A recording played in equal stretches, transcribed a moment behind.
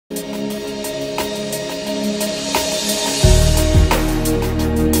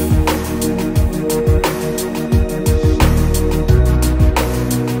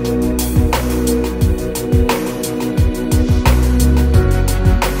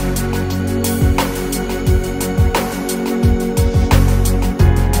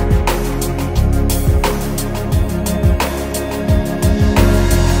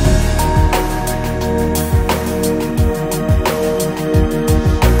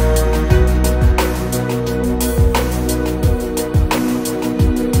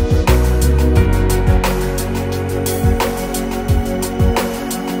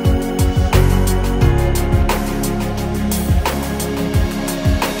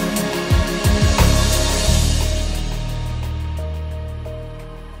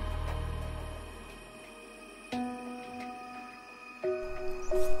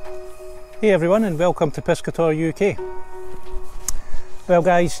Hey everyone, and welcome to Piscator UK. Well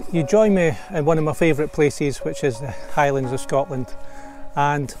guys, you join me in one of my favourite places, which is the Highlands of Scotland,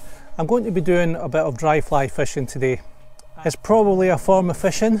 and I'm going to be doing a bit of dry fly fishing today. It's probably a form of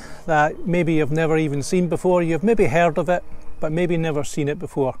fishing that maybe you've never even seen before. You've maybe heard of it, but maybe never seen it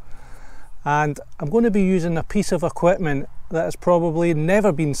before. And I'm going to be using a piece of equipment that has probably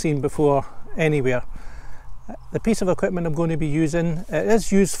never been seen before anywhere. The piece of equipment I'm going to be using, it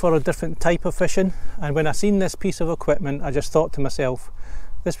is used for a different type of fishing, and when I seen this piece of equipment I just thought to myself,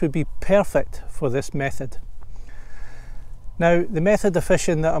 this would be perfect for this method. Now the method of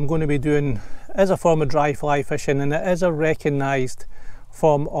fishing that I'm going to be doing is a form of dry fly fishing, and it is a recognised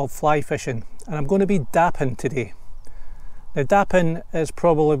form of fly fishing, and I'm going to be dapping today. Now dapping is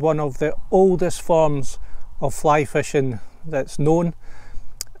probably one of the oldest forms of fly fishing that's known,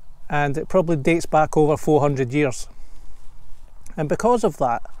 and it probably dates back over 400 years. And because of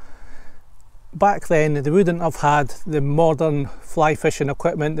that, back then they wouldn't have had the modern fly fishing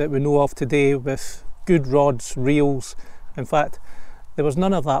equipment that we know of today with good rods, reels. In fact, there was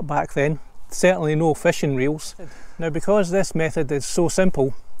none of that back then, certainly no fishing reels. Now because this method is so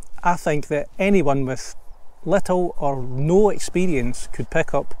simple, I think that anyone with little or no experience could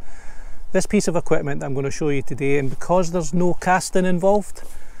pick up this piece of equipment that I'm going to show you today, and because there's no casting involved,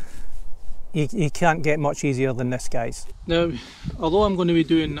 you can't get much easier than this, guys. Now, although I'm going to be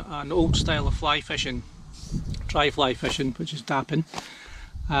doing an old style of fly fishing, dry fly fishing, which is dapping,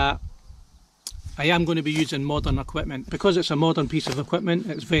 I am going to be using modern equipment. Because it's a modern piece of equipment,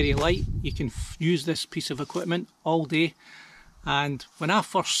 it's very light. You can use this piece of equipment all day. And when I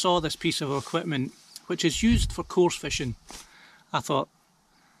first saw this piece of equipment, which is used for coarse fishing, I thought,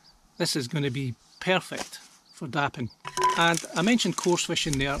 this is going to be perfect for dapping. And I mentioned coarse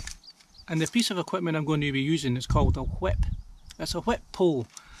fishing there. And the piece of equipment I'm going to be using is called a whip. It's a whip pole,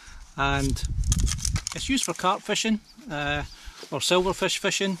 and it's used for carp fishing or silverfish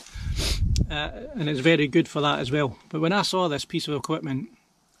fishing, and it's very good for that as well. But when I saw this piece of equipment,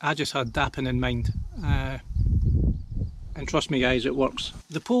 I just had dapping in mind, and trust me guys, it works.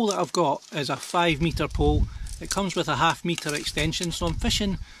 The pole that I've got is a 5 metre pole. It comes with a ½ metre extension, so I'm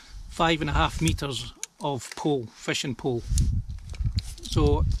fishing 5.5 metres of pole, fishing pole.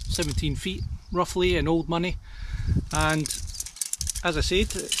 So 17 feet roughly in old money, and as I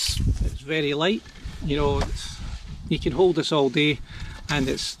said, it's very light. You know, you can hold this all day, and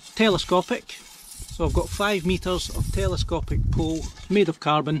it's telescopic. So I've got 5 metres of telescopic pole made of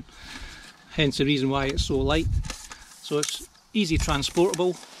carbon, hence the reason why it's so light. So it's easy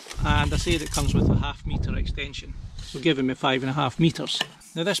transportable, and I said it comes with a ½ metre extension, so giving me 5.5 metres.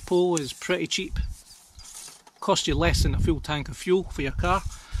 Now this pole is pretty cheap. Cost you less than a full tank of fuel for your car,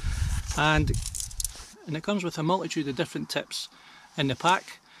 and it comes with a multitude of different tips in the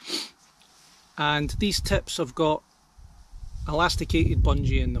pack, and these tips have got elasticated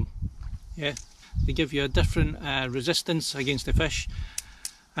bungee in them. Yeah, they give you a different resistance against the fish,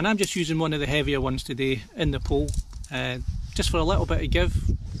 and I'm just using one of the heavier ones today in the pole, just for a little bit of give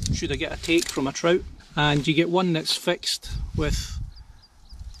should I get a take from a trout. And you get one that's fixed with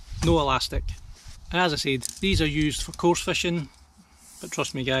no elastic. And as I said, these are used for coarse fishing, but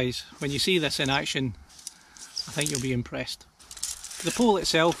trust me guys, when you see this in action, I think you'll be impressed. The pole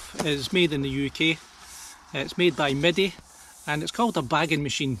itself is made in the UK. It's made by Middy, and it's called a bagging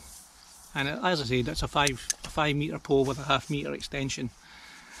machine. And as I said, it's a 5 metre pole with a ½ metre extension.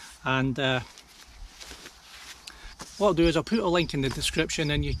 And what I'll do is I'll put a link in the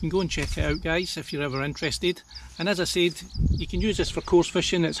description, and you can go and check it out guys if you're ever interested. And as I said, you can use this for coarse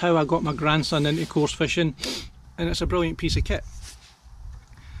fishing. It's how I got my grandson into coarse fishing, and it's a brilliant piece of kit.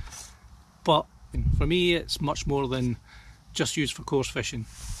 But for me, it's much more than just used for coarse fishing.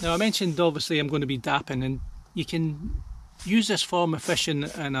 Now I mentioned obviously I'm going to be dapping, and you can use this form of fishing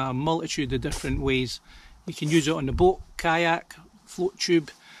in a multitude of different ways. You can use it on the boat, kayak, float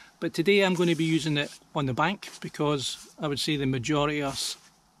tube, but today I'm going to be using it on the bank, because I would say the majority of us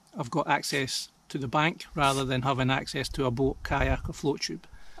have got access to the bank rather than having access to a boat, kayak or float tube.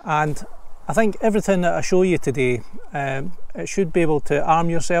 And I think everything that I show you today, it should be able to arm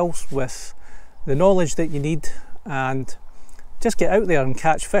yourselves with the knowledge that you need, and just get out there and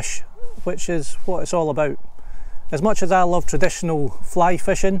catch fish, which is what it's all about. As much as I love traditional fly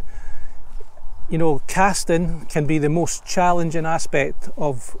fishing, you know, casting can be the most challenging aspect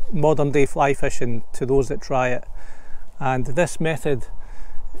of modern day fly fishing to those that try it. And this method,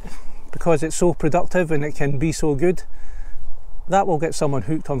 because it's so productive and it can be so good, that will get someone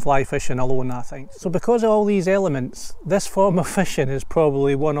hooked on fly fishing alone, I think. So because of all these elements, this form of fishing is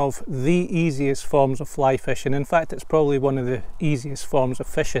probably one of the easiest forms of fly fishing. In fact, it's probably one of the easiest forms of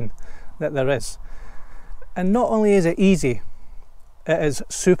fishing that there is. And not only is it easy, it is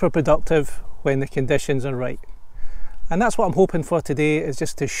super productive when the conditions are right. And that's what I'm hoping for today, is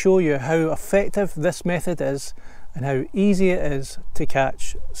just to show you how effective this method is and how easy it is to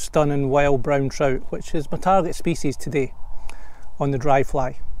catch stunning wild brown trout, which is my target species today on the dry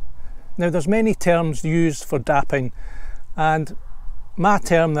fly. Now there's many terms used for dapping, and my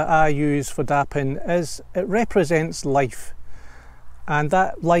term that I use for dapping is it represents life, and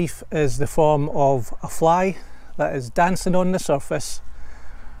that life is the form of a fly that is dancing on the surface,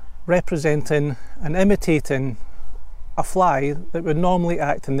 representing and imitating a fly that would normally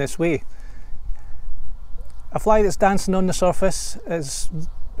act in this way. A fly that's dancing on the surface is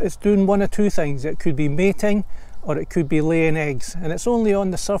doing one of two things. It could be mating or it could be laying eggs, and it's only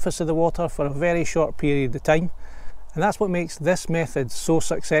on the surface of the water for a very short period of time. And that's what makes this method so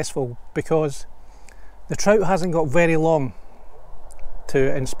successful, because the trout hasn't got very long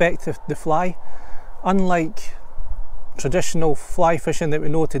to inspect the fly. Unlike traditional fly fishing that we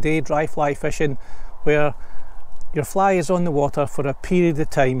know today, dry fly fishing, where your fly is on the water for a period of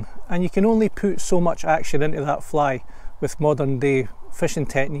time and you can only put so much action into that fly with modern day fishing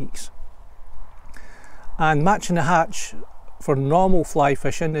techniques. And matching the hatch for normal fly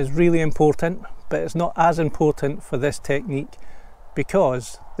fishing is really important, but it's not as important for this technique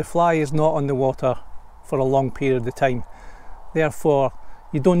because the fly is not on the water for a long period of time. Therefore,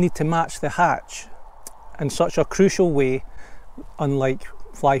 you don't need to match the hatch in such a crucial way, unlike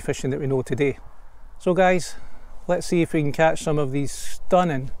fly fishing that we know today. So guys, let's see if we can catch some of these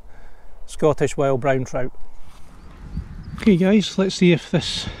stunning Scottish wild brown trout. Okay guys, let's see if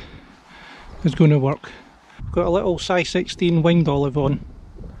this is going to work. I've got a little size 16 winged olive on,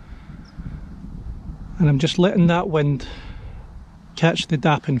 and I'm just letting that wind catch the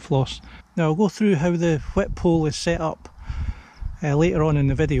dapping floss. Now I'll go through how the whip pole is set up later on in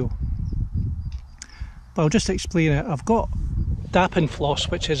the video, but I'll just explain it. I've got dapping floss,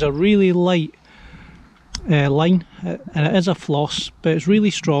 which is a really light line, and it is a floss, but it's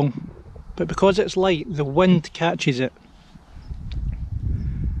really strong, but because it's light the wind catches it.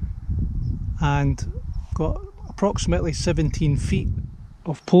 And I've got approximately 17 feet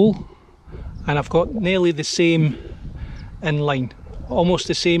of pole, and I've got nearly the same in line, almost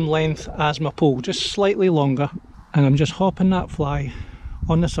the same length as my pole, just slightly longer, and I'm just hopping that fly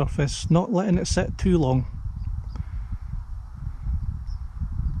on the surface, not letting it sit too long.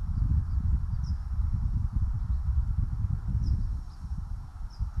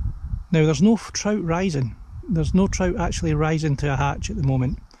 Now there's no trout rising, there's no trout actually rising to a hatch at the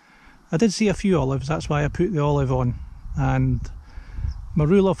moment. I did see a few olives, that's why I put the olive on. And my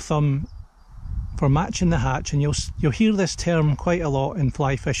rule of thumb for matching the hatch, and you'll hear this term quite a lot in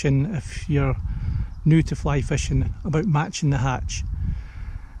fly fishing if you're new to fly fishing, about matching the hatch.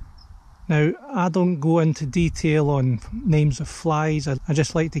 Now I don't go into detail on names of flies, I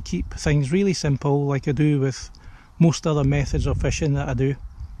just like to keep things really simple like I do with most other methods of fishing that I do.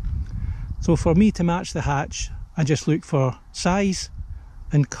 So for me to match the hatch, I just look for size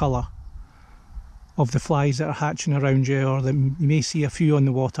and colour of the flies that are hatching around you, or that you may see a few on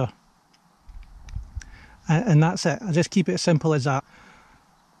the water. And that's it, I just keep it as simple as that.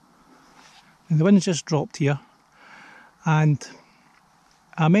 And the wind's just dropped here, and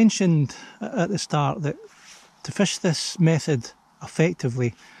I mentioned at the start that to fish this method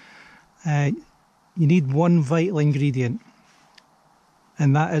effectively, you need one vital ingredient,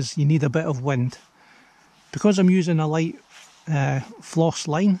 and that is you need a bit of wind. Because I'm using a light floss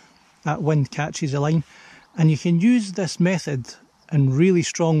line, that wind catches the line, and you can use this method in really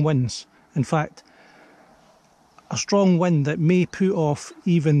strong winds. In fact, a strong wind that may put off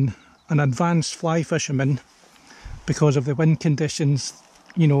even an advanced fly fisherman because of the wind conditions.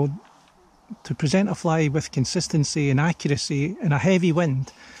 You know, to present a fly with consistency and accuracy in a heavy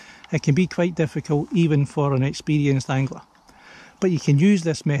wind, it can be quite difficult even for an experienced angler. But you can use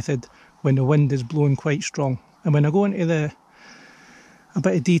this method when the wind is blowing quite strong. And when I go into a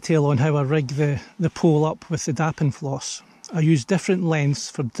bit of detail on how I rig the pole up with the dapping floss, I use different lengths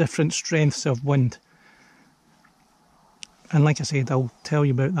for different strengths of wind. And like I said, I'll tell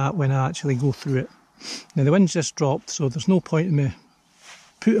you about that when I actually go through it. Now the wind's just dropped, so there's no point in me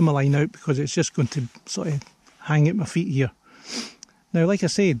putting my line out because it's just going to sort of hang at my feet here. Now like I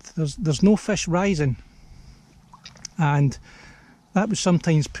said, there's no fish rising, and that would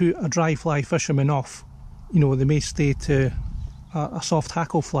sometimes put a dry fly fisherman off. You know, they may stay to a soft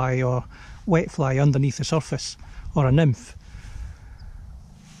hackle fly or wet fly underneath the surface, or a nymph.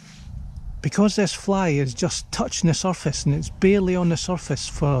 Because this fly is just touching the surface and it's barely on the surface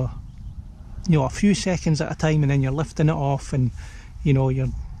for, you know, a few seconds at a time, and then you're lifting it off and, you know, you're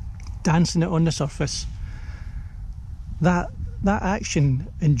dancing it on the surface, that action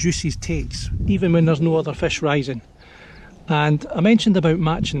induces takes, even when there's no other fish rising. And I mentioned about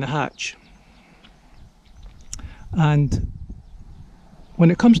matching the hatch. And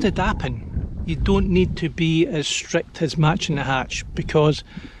when it comes to dapping, you don't need to be as strict as matching the hatch, because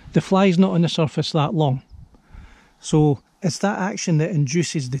the fly's not on the surface that long. So it's that action that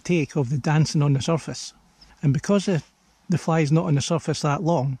induces the take of the dancing on the surface. And because the fly's not on the surface that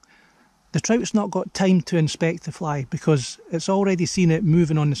long, the trout's not got time to inspect the fly, because it's already seen it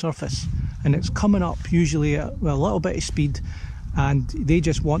moving on the surface, and it's coming up usually at a little bit of speed, and they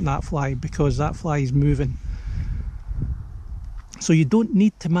just want that fly because that fly is moving. So you don't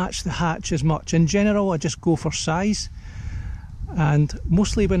need to match the hatch as much. In general, I just go for size, and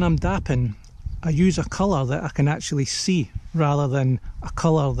mostly when I'm dapping, I use a colour that I can actually see rather than a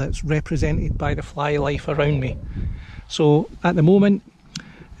colour that's represented by the fly life around me. So at the moment,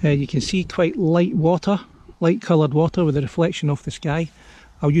 you can see quite light water, light coloured water with a reflection off the sky.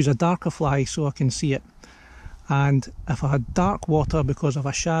 I'll use a darker fly so I can see it. And if I had dark water because of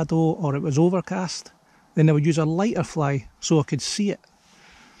a shadow or it was overcast, then I would use a lighter fly so I could see it.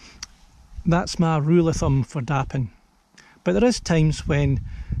 That's my rule of thumb for dapping. But there is times when,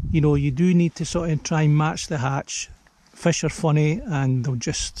 you know, you do need to sort of try and match the hatch. Fish are funny and they'll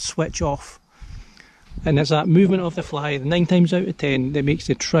just switch off. And it's that movement of the fly, 9 times out of 10, that makes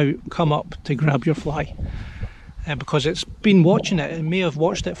the trout come up to grab your fly. Because it's been watching it, it may have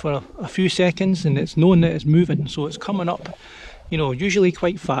watched it for a few seconds and it's known that it's moving, so it's coming up, you know, usually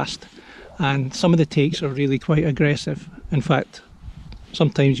quite fast. And some of the takes are really quite aggressive. In fact,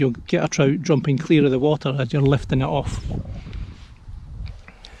 sometimes you'll get a trout jumping clear of the water as you're lifting it off.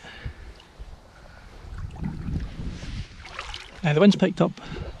 Now the wind's picked up,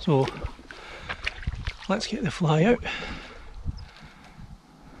 so let's get the fly out.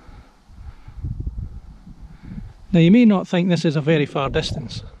 Now you may not think this is a very far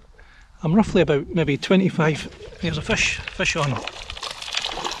distance. I'm roughly about maybe 25, there's a fish on.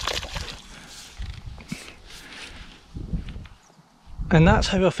 And that's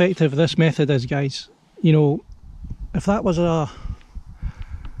how effective this method is, guys. You know, if that was a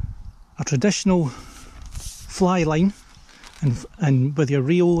traditional fly line and with your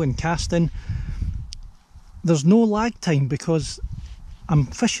reel and casting, there's no lag time because I'm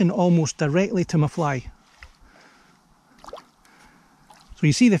fishing almost directly to my fly. So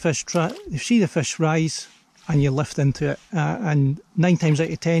you see the fish rise and you lift into it, and 9 times out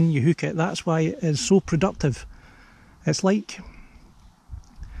of 10 you hook it. That's why it is so productive. It's like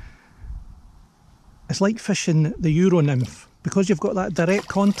fishing the Euro nymph. Because you've got that direct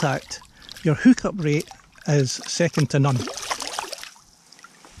contact, your hookup rate is second to none.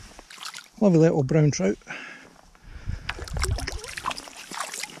 Lovely little brown trout.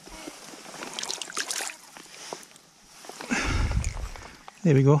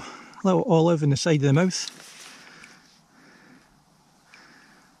 There we go, a little olive in the side of the mouth.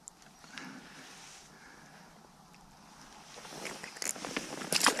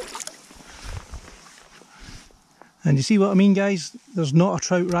 And you see what I mean, guys? There's not a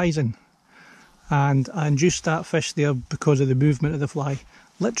trout rising. And I induced that fish there because of the movement of the fly.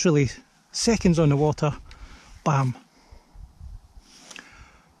 Literally seconds on the water, bam.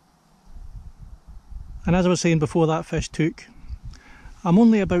 And as I was saying before that fish took, I'm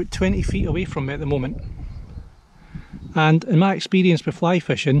only about 20 feet away from it at the moment. And in my experience with fly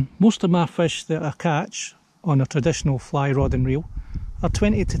fishing, most of my fish that I catch on a traditional fly rod and reel are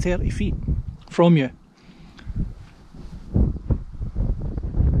 20 to 30 feet from you.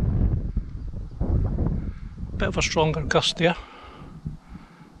 Bit of a stronger gust there.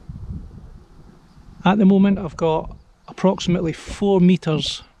 At the moment I've got approximately 4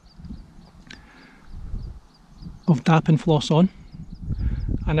 metres of dapping floss on,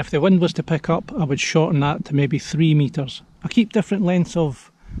 and if the wind was to pick up I would shorten that to maybe 3 metres. I keep different lengths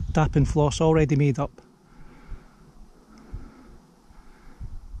of dapping floss already made up,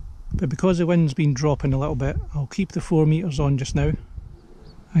 but because the wind's been dropping a little bit, I'll keep the 4 metres on just now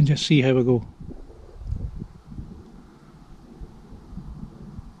and just see how we go.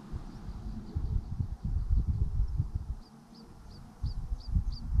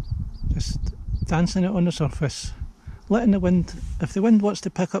 Just dancing it on the surface, letting the wind, if the wind wants to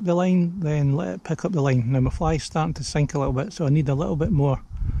pick up the line, then let it pick up the line. Now my fly's starting to sink a little bit, so I need a little bit more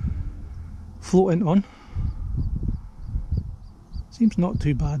floating on. Seems not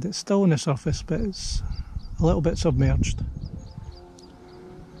too bad, it's still on the surface, but it's a little bit submerged.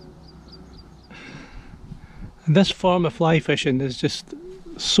 And this form of fly fishing is just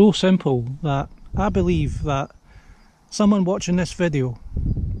so simple that I believe that someone watching this video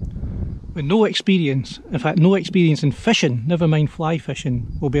with no experience, in fact no experience in fishing, never mind fly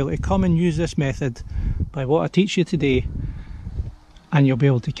fishing, will be able to come and use this method by what I teach you today, and you'll be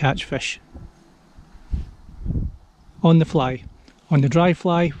able to catch fish on the fly, on the dry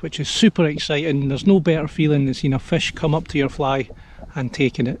fly, which is super exciting. There's no better feeling than seeing a fish come up to your fly and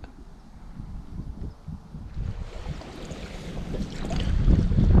taking it.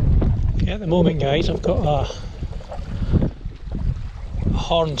 Okay, at the moment guys, I've got a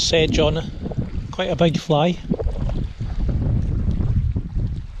horn sedge on it, quite a big fly.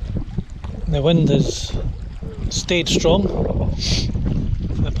 The wind has stayed strong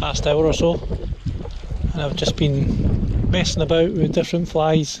for the past hour or so, and I've just been messing about with different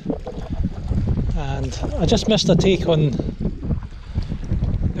flies, and I just missed a take on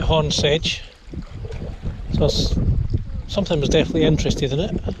the horn sedge, so something was definitely interested in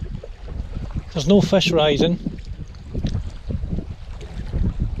it. There's no fish rising,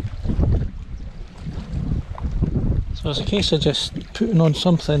 so it's a case of just putting on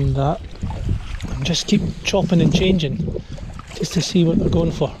something that I'm just keep chopping and changing just to see what they're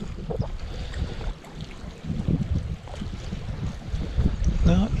going for.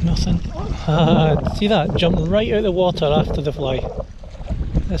 No, nothing. See that? Jumping right out of the water after the fly.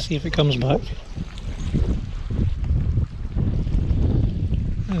 Let's see if it comes back.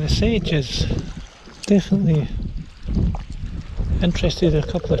 And the sedge is definitely interested in a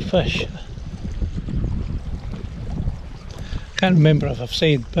couple of fish. Can't remember if I've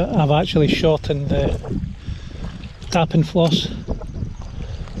said, but I've actually shortened the tapping floss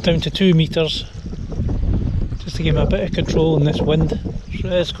down to 2 metres just to give me a bit of control in this wind. So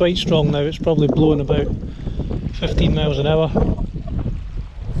it is quite strong now, it's probably blowing about 15 miles an hour.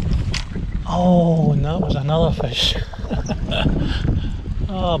 Oh, and that was another fish.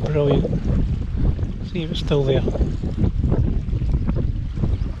 Oh, brilliant. See if it's still there.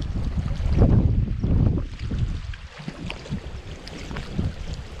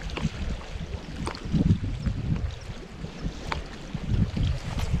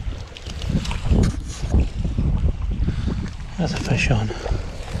 There's a fish on.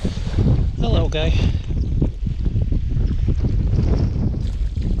 Hello, guy.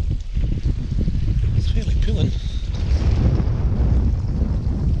 It's really pulling.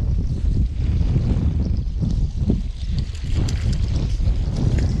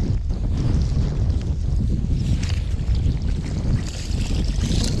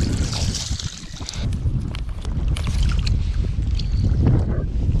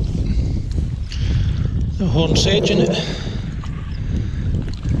 The horn sedge in it.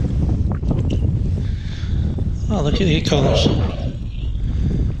 Oh, look at the colours.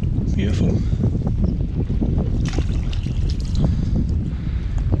 Beautiful.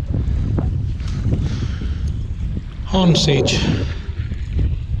 Horn sedge.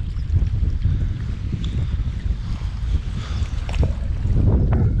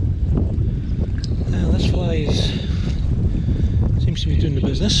 Now this fly seems to be doing the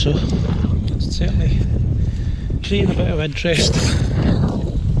business, so it's certainly creating a bit of interest.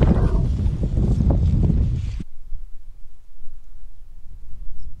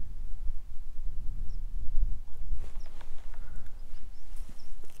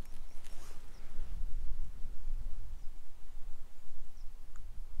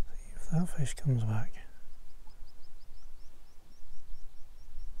 That fish comes back.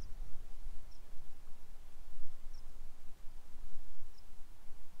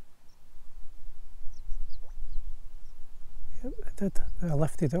 Yep, it did. I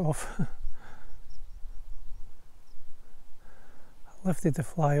lifted it off. I lifted the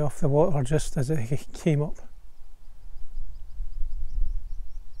fly off the water just as it came up.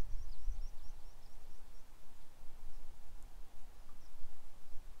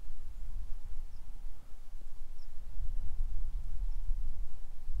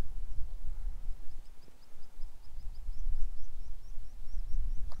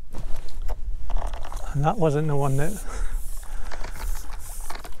 And that wasn't the one that...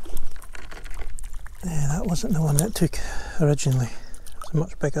 Yeah, that wasn't the one that took originally. It was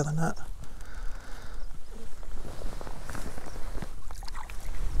much bigger than that.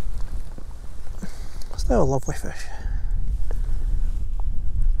 Still a lovely fish.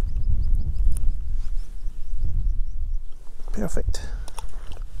 Perfect.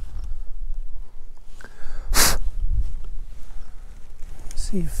 Let's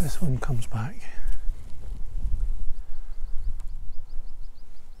see if this one comes back.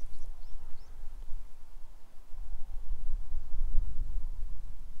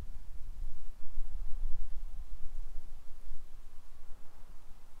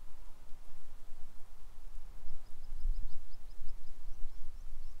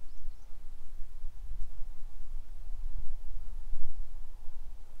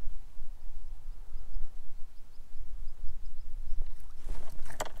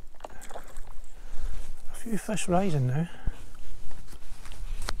 few fish rising now.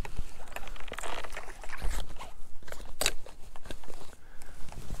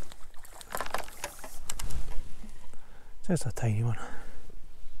 Just a tiny one.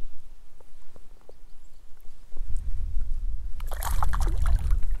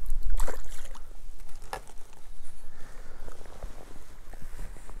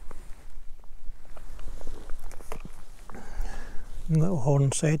 Little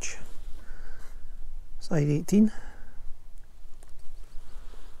horn sedge, size 18.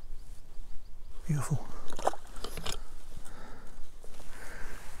 Beautiful.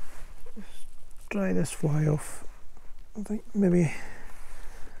 Let's dry this fly off. I think maybe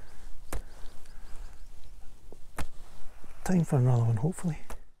time for another one, hopefully.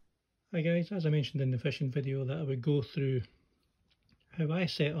 Hi guys, as I mentioned in the fishing video that I would go through how I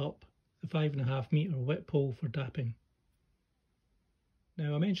set up the 5.5 metre whip pole for dapping.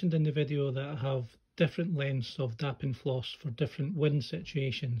 Now I mentioned in the video that I have different lengths of dapping floss for different wind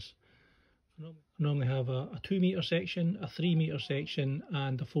situations. I normally have a 2 metre section, a 3 metre section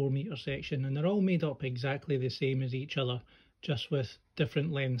and a 4 metre section, and they're all made up exactly the same as each other, just with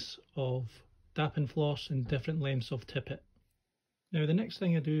different lengths of dapping floss and different lengths of tippet. Now the next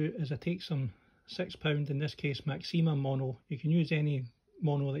thing I do is I take some 6 pound, in this case Maxima mono. You can use any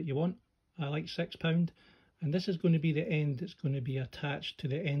mono that you want. I like 6 pound. And this is going to be the end that's going to be attached to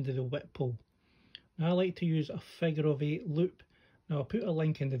the end of the whip pole. Now I like to use a figure of 8 loop. Now I'll put a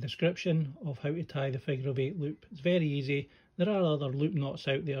link in the description of how to tie the figure of 8 loop. It's very easy. There are other loop knots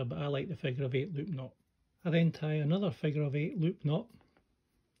out there, but I like the figure of 8 loop knot. I then tie another figure of 8 loop knot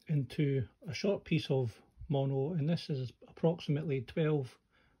into a short piece of mono, and this is approximately 12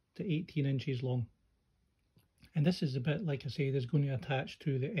 to 18 inches long. And this is the bit, like I say, that's going to attach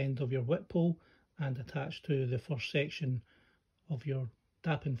to the end of your whip pole and attached to the first section of your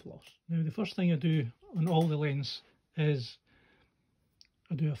dapping floss. Now the first thing I do on all the lengths is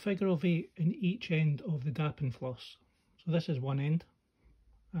I do a figure of 8 in each end of the dapping floss. So this is one end,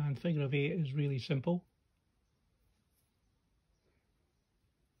 and figure of 8 is really simple.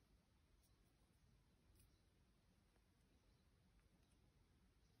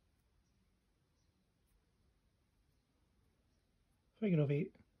 Figure of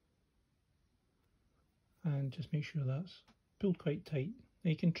 8. And just make sure that's pulled quite tight.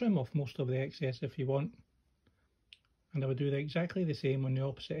 Now you can trim off most of the excess if you want, and I would do exactly the same on the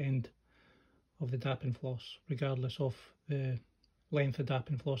opposite end of the dapping floss, regardless of the length of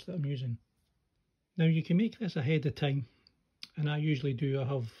dapping floss that I'm using. Now you can make this ahead of time, and I usually do. I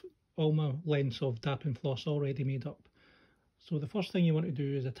have all my lengths of dapping floss already made up. So the first thing you want to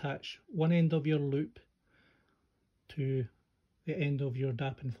do is attach one end of your loop to the end of your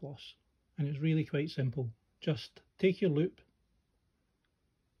dapping floss. And it's really quite simple. Just take your loop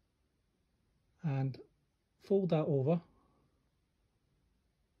and fold that over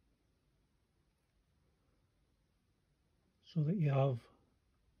so that you have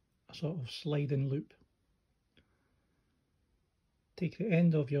a sort of sliding loop. Take the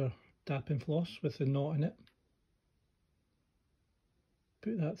end of your dapping floss with the knot in it,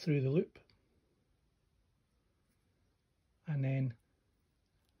 put that through the loop, and then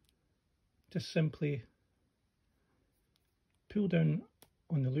just simply pull down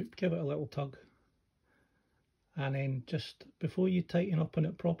on the loop, give it a little tug, and then just before you tighten up on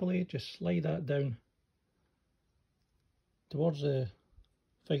it properly, just slide that down towards the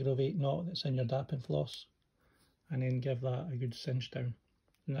figure of 8 knot that's in your dapping floss, and then give that a good cinch down.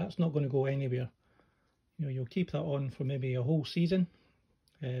 And that's not going to go anywhere. You know, you'll keep that on for maybe a whole season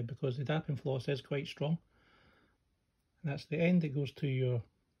because the dapping floss is quite strong. And that's the end that goes to your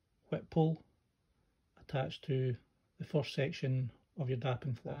whip pole attached to the first section of your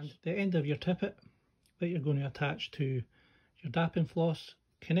dapping floss. And the end of your tippet that you're going to attach to your dapping floss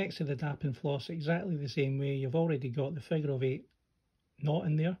connects to the dapping floss exactly the same way. You've already got the figure of 8 knot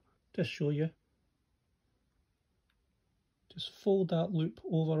in there. Just show you. Just fold that loop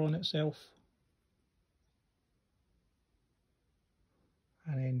over on itself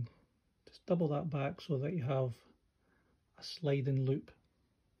and then just double that back so that you have a sliding loop.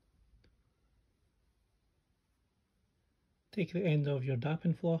 Take the end of your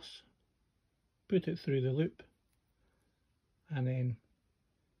dapping floss, put it through the loop, and then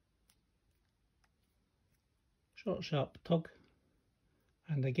short sharp tug,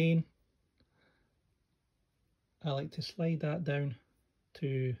 and again I like to slide that down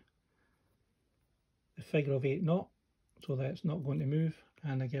to the figure of 8 knot so that it's not going to move,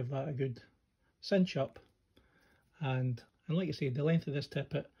 and I give that a good cinch up, and like I say, the length of this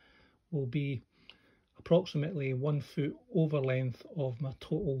tippet will be approximately 1 foot over length of my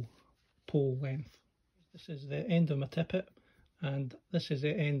total pole length. This is the end of my tippet, and this is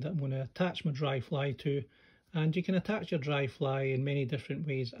the end that I'm going to attach my dry fly to. And you can attach your dry fly in many different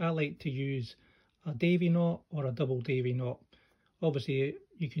ways. I like to use a Davy knot or a double Davy knot. Obviously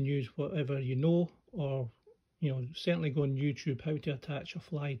you can use whatever you know, or certainly go on YouTube how to attach a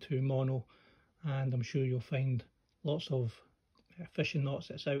fly to mono, and I'm sure you'll find lots of fishing knots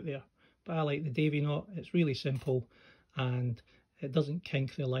that's out there. But I like the Davy knot. It's really simple and it doesn't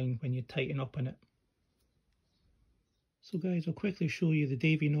kink the line when you tighten up on it. So guys, I'll quickly show you the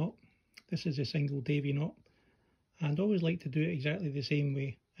Davy knot. This is a single Davy knot, and I always like to do it exactly the same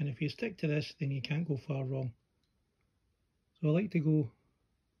way, and if you stick to this then you can't go far wrong. So I like to go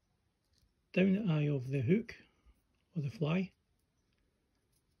down the eye of the hook or the fly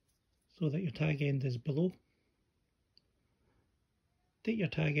so that your tag end is below. Take your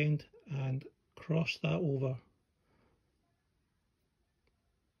tag end and cross that over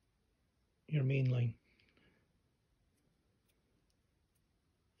your main line.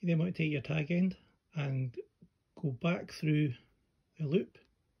 You then want to take your tag end and go back through the loop,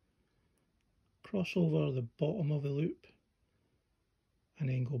 cross over the bottom of the loop, and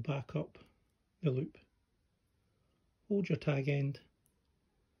then go back up the loop. Hold your tag end,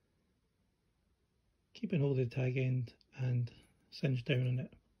 keep and hold the tag end and cinch down on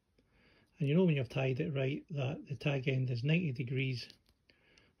it. And you know when you've tied it right that the tag end is 90 degrees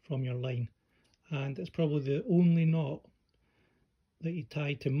from your line, and it's probably the only knot that you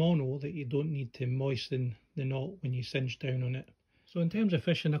tie to mono that you don't need to moisten the knot when you cinch down on it. So in terms of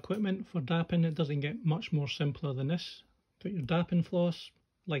fishing equipment for dapping, it doesn't get much more simpler than this. Got your dapping floss.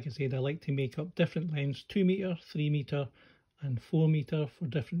 Like I said, I like to make up different lengths, 2 metre, 3 metre and 4 metre for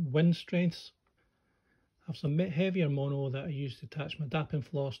different wind strengths. I have some heavier mono that I use to attach my dapping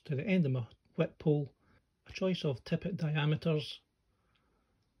floss to the end of my whip pole, a choice of tippet diameters,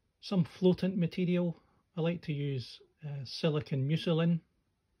 some floatant material. I like to use silicon mucilin,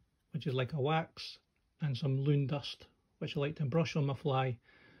 which is like a wax, and some loon dust, which I like to brush on my fly.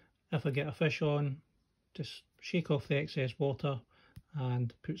 If I get a fish on, just shake off the excess water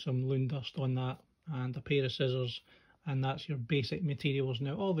and put some loon dust on that, and a pair of scissors, and that's your basic materials.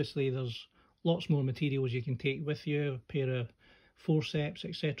 Now obviously there's lots more materials you can take with you, a pair of forceps,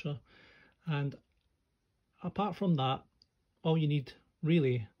 etc. And apart from that, all you need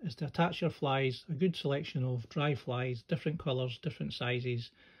really is to attach your flies, a good selection of dry flies, different colours, different sizes,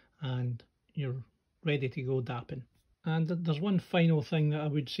 and you're ready to go dapping. And there's one final thing that I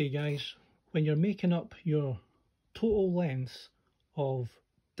would say, guys. When you're making up your total length of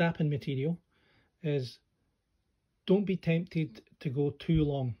dapping material, is don't be tempted to go too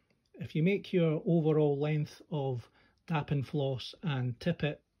long. If you make your overall length of dapping floss and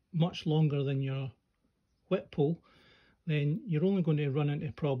tippet much longer than your whip pole, then you're only going to run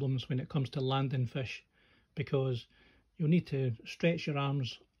into problems when it comes to landing fish, because you'll need to stretch your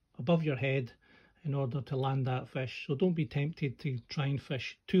arms above your head in order to land that fish. So don't be tempted to try and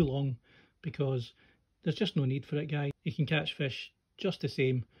fish too long, because there's just no need for it, guys. You can catch fish just the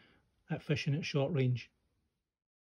same at fishing at short range.